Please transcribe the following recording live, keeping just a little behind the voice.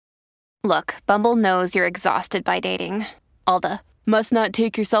Look, Bumble knows you're exhausted by dating. All the must not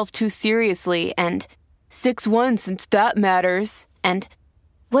take yourself too seriously and 6'1" since that matters. And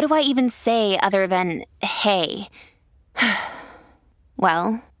what do I even say other than hey?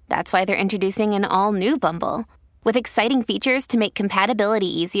 Well, that's why they're introducing an all-new Bumble with exciting features to make compatibility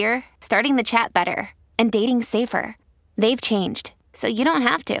easier, starting the chat better, and dating safer. They've changed, so you don't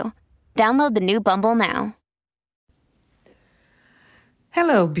have to. Download the new Bumble now.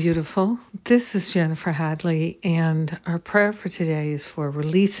 Hello, beautiful. This is Jennifer Hadley, and our prayer for today is for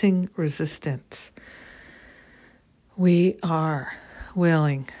releasing resistance. We are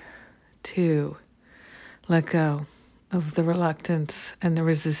willing to let go of the reluctance and the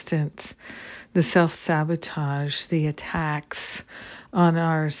resistance, the self-sabotage, the attacks on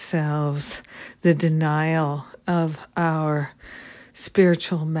ourselves, the denial of our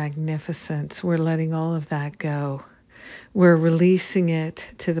spiritual magnificence. We're letting all of that go. We're releasing it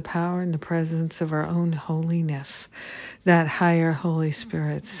to the power and the presence of our own holiness, that higher Holy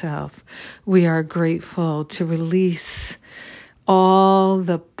Spirit self. We are grateful to release all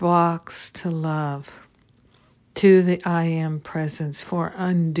the blocks to love, to the I am presence for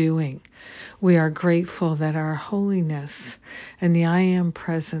undoing. We are grateful that our holiness and the I am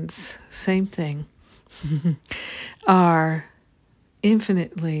presence, same thing, are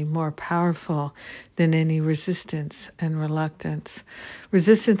infinitely more powerful than any resistance and reluctance.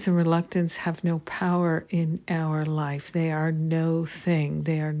 Resistance and reluctance have no power in our life. They are no thing.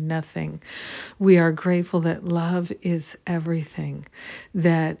 They are nothing. We are grateful that love is everything,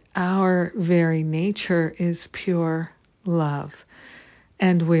 that our very nature is pure love,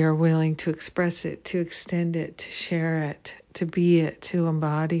 and we are willing to express it, to extend it, to share it, to be it, to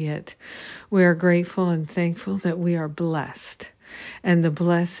embody it. We are grateful and thankful that we are blessed, and the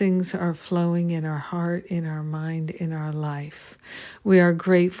blessings are flowing in our heart, in our mind, in our life. We are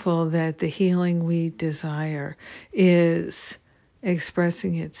grateful that the healing we desire is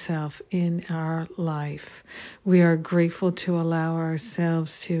expressing itself in our life. We are grateful to allow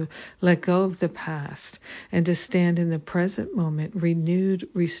ourselves to let go of the past and to stand in the present moment, renewed,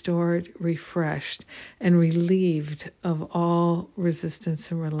 restored, refreshed, and relieved of all resistance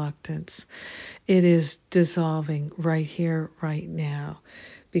and reluctance. It is dissolving right here, right now,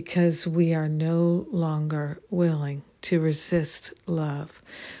 because we are no longer willing to resist love.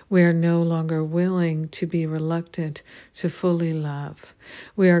 We are no longer willing to be reluctant to fully love.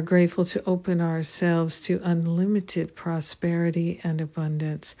 We are grateful to open ourselves to unlimited prosperity and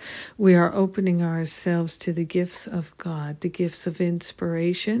abundance. We are opening ourselves to the gifts of God, the gifts of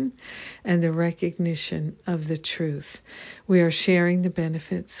inspiration and the recognition of the truth. We are sharing the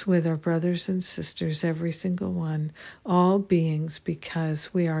benefits with our brothers and sisters, every single one, all beings,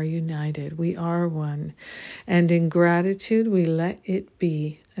 because we are united. We are one. And in gratitude, we let it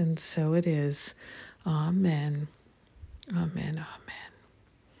be. And so it is. Amen. Amen. Amen.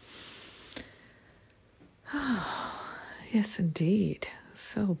 Oh, yes, indeed.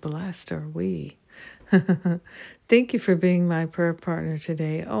 So blessed are we. Thank you for being my prayer partner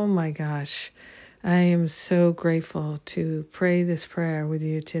today. Oh my gosh. I am so grateful to pray this prayer with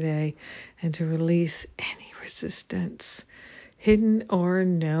you today and to release any resistance, hidden or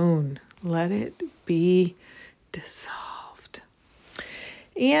known. Let it be dissolved.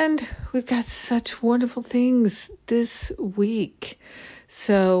 And we've got such wonderful things this week.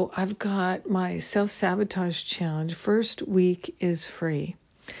 So I've got my self-sabotage challenge. First week is free.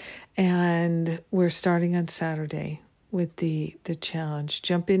 And we're starting on Saturday with the challenge.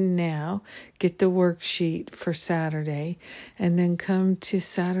 Jump in now, get the worksheet for Saturday, and then come to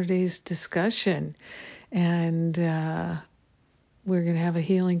Saturday's discussion. And we're going to have a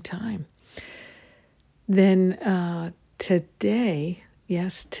healing time. Then today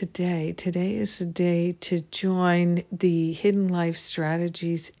is the day to join the Hidden Life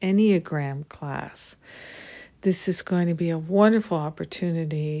Strategies Enneagram class. This is going to be a wonderful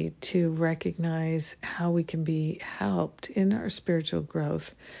opportunity to recognize how we can be helped in our spiritual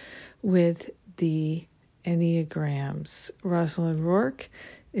growth with the Enneagrams. Rosalind Rourke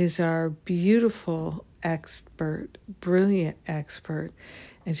is our beautiful expert, brilliant expert,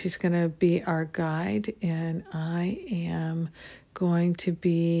 and she's going to be our guide, and I am going to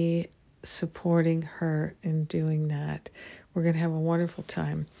be supporting her in doing that. We're going to have a wonderful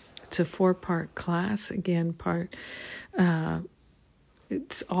time. It's a 4-part class. Again,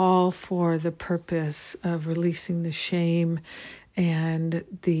 it's all for the purpose of releasing the shame and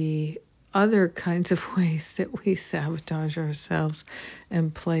the other kinds of ways that we sabotage ourselves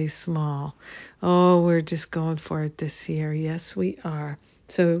and play small. Oh, we're just going for it this year. Yes, we are.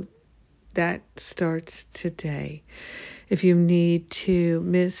 So that starts today. If you need to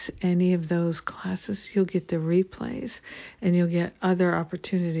miss any of those classes, you'll get the replays and you'll get other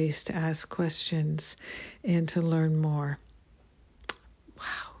opportunities to ask questions and to learn more.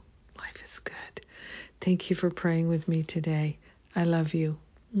 Wow, life is good. Thank you for praying with me today. I love you.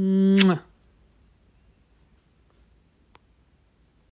 Mwah.